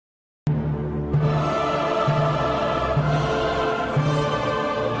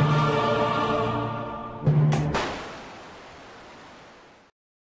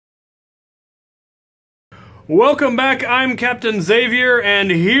Welcome back, I'm Captain Xavier,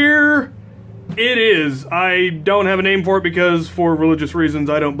 and here it is. I don't have a name for it because, for religious reasons,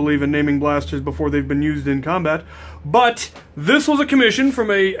 I don't believe in naming blasters before they've been used in combat. But this was a commission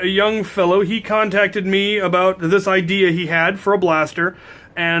from a young fellow. He contacted me about this idea he had for a blaster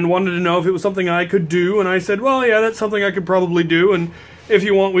and wanted to know if it was something I could do, and I said, well, yeah, that's something I could probably do, and if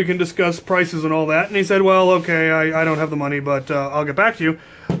you want, we can discuss prices and all that. And he said, well, okay, I don't have the money, but I'll get back to you.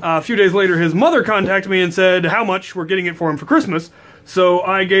 A few days later, his mother contacted me and said how much we're getting it for him for Christmas. So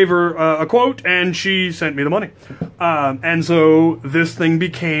I gave her a quote, and she sent me the money. And so this thing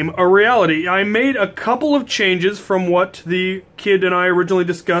became a reality. I made a couple of changes from what the kid and I originally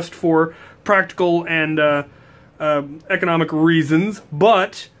discussed for practical and economic reasons,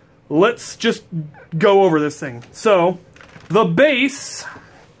 but let's just go over this thing. So the base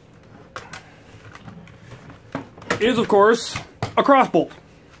is, of course, a crossbolt,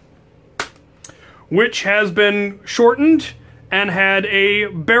 which has been shortened and had a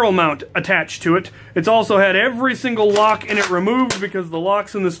barrel mount attached to it. It's also had every single lock in it removed because the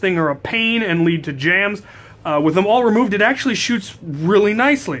locks in this thing are a pain and lead to jams. With them all removed, it actually shoots really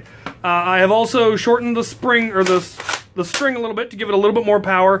nicely. I have also shortened the spring, or the string a little bit to give it a little bit more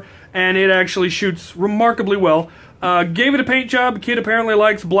power, and it actually shoots remarkably well. Gave it a paint job. Kid apparently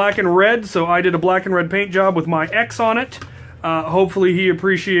likes black and red, so I did a black and red paint job with my X on it. Hopefully he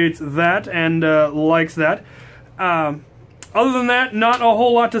appreciates that and likes that. Other than that, not a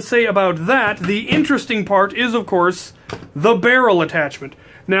whole lot to say about that. The interesting part is, of course, the barrel attachment.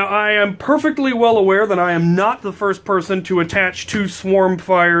 Now, I am perfectly well aware that I am not the first person to attach two swarm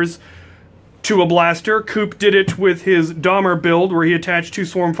fires to a blaster. Coop did it with his Dahmer build, where he attached two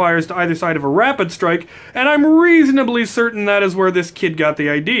swarm fires to either side of a rapid strike, and I'm reasonably certain that is where this kid got the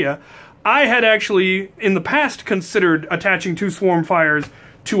idea. I had actually, in the past, considered attaching two swarm fires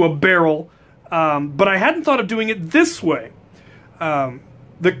to a barrel, but I hadn't thought of doing it this way. The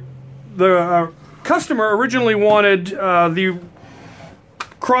customer originally wanted the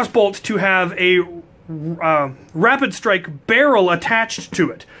crossbolt to have a rapid strike barrel attached to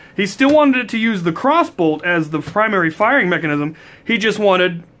it. He still wanted it to use the crossbolt as the primary firing mechanism. He just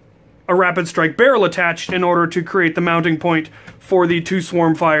wanted a rapid strike barrel attached in order to create the mounting point for the two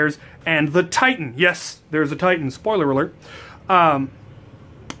swarm fires and the Titan. Yes, there's a Titan, spoiler alert.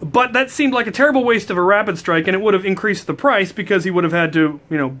 But that seemed like a terrible waste of a rapid strike, and it would have increased the price because he would have had to,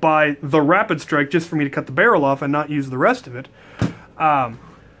 you know, buy the rapid strike just for me to cut the barrel off and not use the rest of it.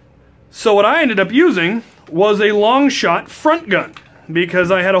 So what I ended up using was a long shot front gun, because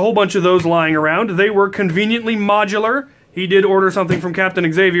I had a whole bunch of those lying around. They were conveniently modular. He did order something from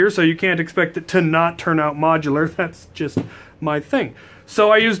Captain Xavier, so you can't expect it to not turn out modular. That's just my thing.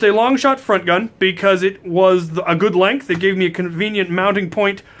 So I used a long shot front gun because it was a good length. It gave me a convenient mounting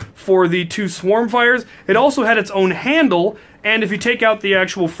point for the two swarm fires. It also had its own handle, and if you take out the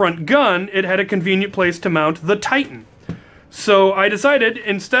actual front gun, it had a convenient place to mount the Titan. So I decided,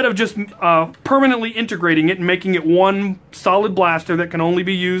 instead of just permanently integrating it and making it one solid blaster that can only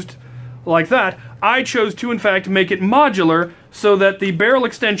be used like that, I chose to, in fact, make it modular so that the barrel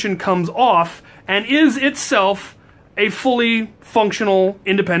extension comes off and is itself a fully functional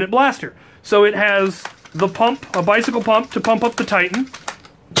independent blaster. So it has the pump, a bicycle pump to pump up the Titan,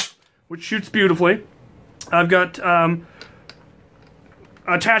 which shoots beautifully. I've got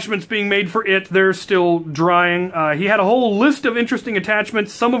attachments being made for it. They're still drying. He had a whole list of interesting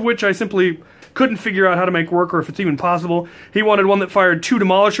attachments, some of which I simply couldn't figure out how to make work or if it's even possible. He wanted one that fired 2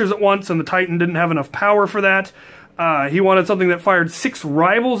 demolishers at once, and the Titan didn't have enough power for that. He wanted something that fired 6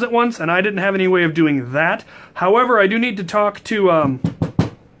 rivals at once, and I didn't have any way of doing that. However, I do need to talk to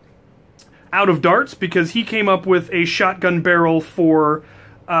Out of Darts, because he came up with a shotgun barrel for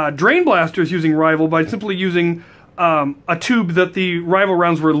drain blasters using rival by simply using a tube that the rival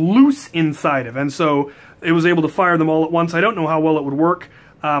rounds were loose inside of, and so it was able to fire them all at once. I don't know how well it would work.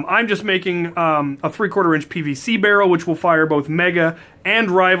 I'm just making a 3/4 inch PVC barrel, which will fire both Mega and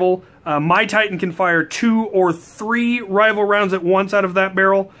Rival. My Titan can fire 2 or 3 Rival rounds at once out of that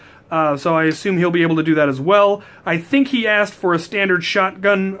barrel, so I assume he'll be able to do that as well. I think he asked for a standard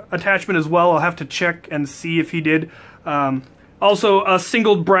shotgun attachment as well. I'll have to check and see if he did. Also, a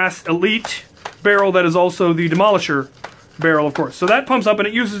single brass Elite barrel that is also the Demolisher barrel, of course. So that pumps up, and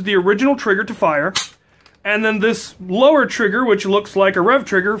it uses the original trigger to fire. And then this lower trigger, which looks like a rev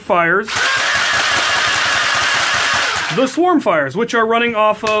trigger, fires the swarm fires, which are running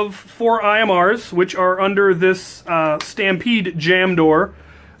off of 4 IMRs, which are under this Stampede jam door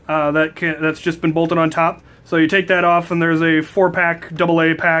that's just been bolted on top. So you take that off, and there's a 4-pack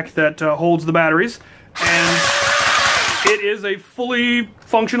AA pack that holds the batteries. And it It is a fully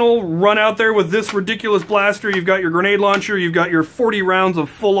functional run out there with this ridiculous blaster. You've got your grenade launcher, you've got your 40 rounds of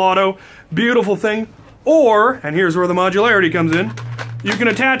full auto. Beautiful thing. Or, and here's where the modularity comes in, you can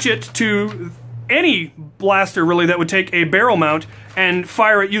attach it to any blaster really that would take a barrel mount and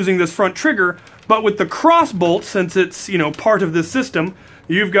fire it using this front trigger, but with the cross bolt, since it's, you know, part of this system,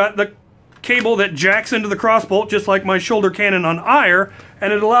 you've got the cable that jacks into the cross bolt, just like my shoulder cannon on Ire,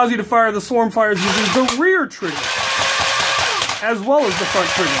 and it allows you to fire the swarm fires using the rear trigger, as well as the front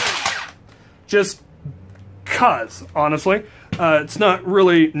trigger. Just 'cause, honestly. It's not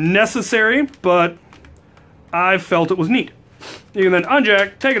really necessary, but I felt it was neat. You can then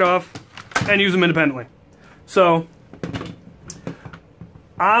unjack, take it off, and use them independently. So,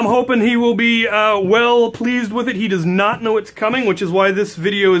 I'm hoping he will be well pleased with it. He does not know it's coming, which is why this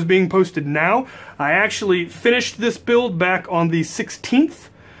video is being posted now. I actually finished this build back on the 16th,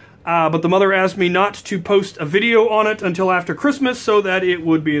 but the mother asked me not to post a video on it until after Christmas so that it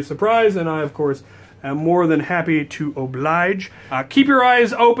would be a surprise, and I, of course, am more than happy to oblige. Keep your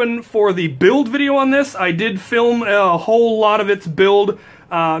eyes open for the build video on this. I did film a whole lot of its build.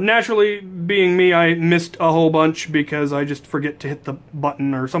 Naturally, being me, I missed a whole bunch because I just forget to hit the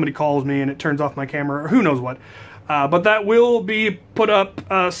button, or somebody calls me and it turns off my camera, or who knows what. But that will be put up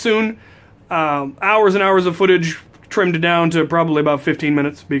soon. Hours and hours of footage trimmed down to probably about 15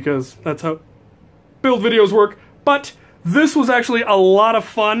 minutes because that's how build videos work. But this was actually a lot of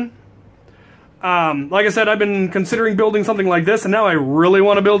fun. Like I said, I've been considering building something like this, and now I really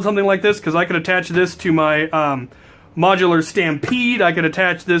want to build something like this because I could attach this to my modular Stampede. I could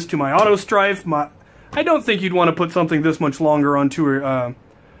attach this to my Auto Strife. I don't think you'd want to put something this much longer onto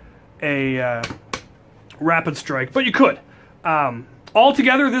a Rapid Strike, but you could.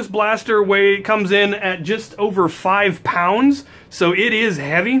 Altogether, this blaster comes in at just over 5 pounds, so it is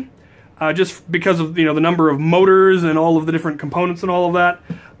heavy, just because of, you know, the number of motors and all of the different components and all of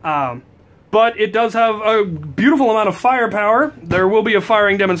that. But it does have a beautiful amount of firepower. There will be a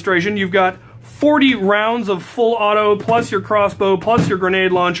firing demonstration. You've got 40 rounds of full auto, plus your crossbow, plus your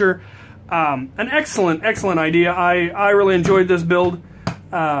grenade launcher. An excellent, excellent idea. I really enjoyed this build,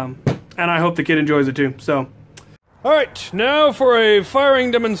 and I hope the kid enjoys it too. So, alright, now for a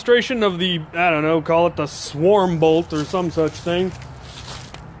firing demonstration of the, I don't know, call it the swarm bolt or some such thing.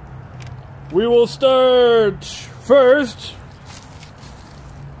 We will start first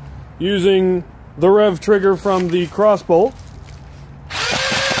using the rev trigger from the crossbolt.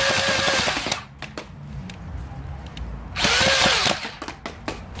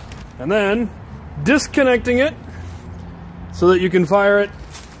 And then disconnecting it so that you can fire it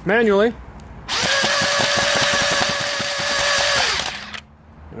manually.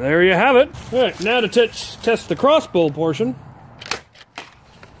 There you have it. All right, now to test the crossbow portion.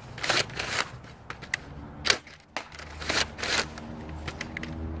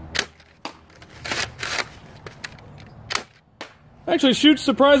 Actually shoots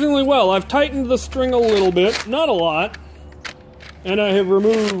surprisingly well. I've tightened the string a little bit, not a lot, and I have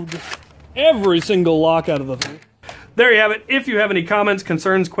removed every single lock out of the thing. There you have it. If you have any comments,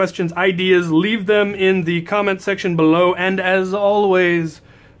 concerns, questions, ideas, leave them in the comment section below, and as always,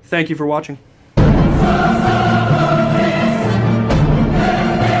 thank you for watching.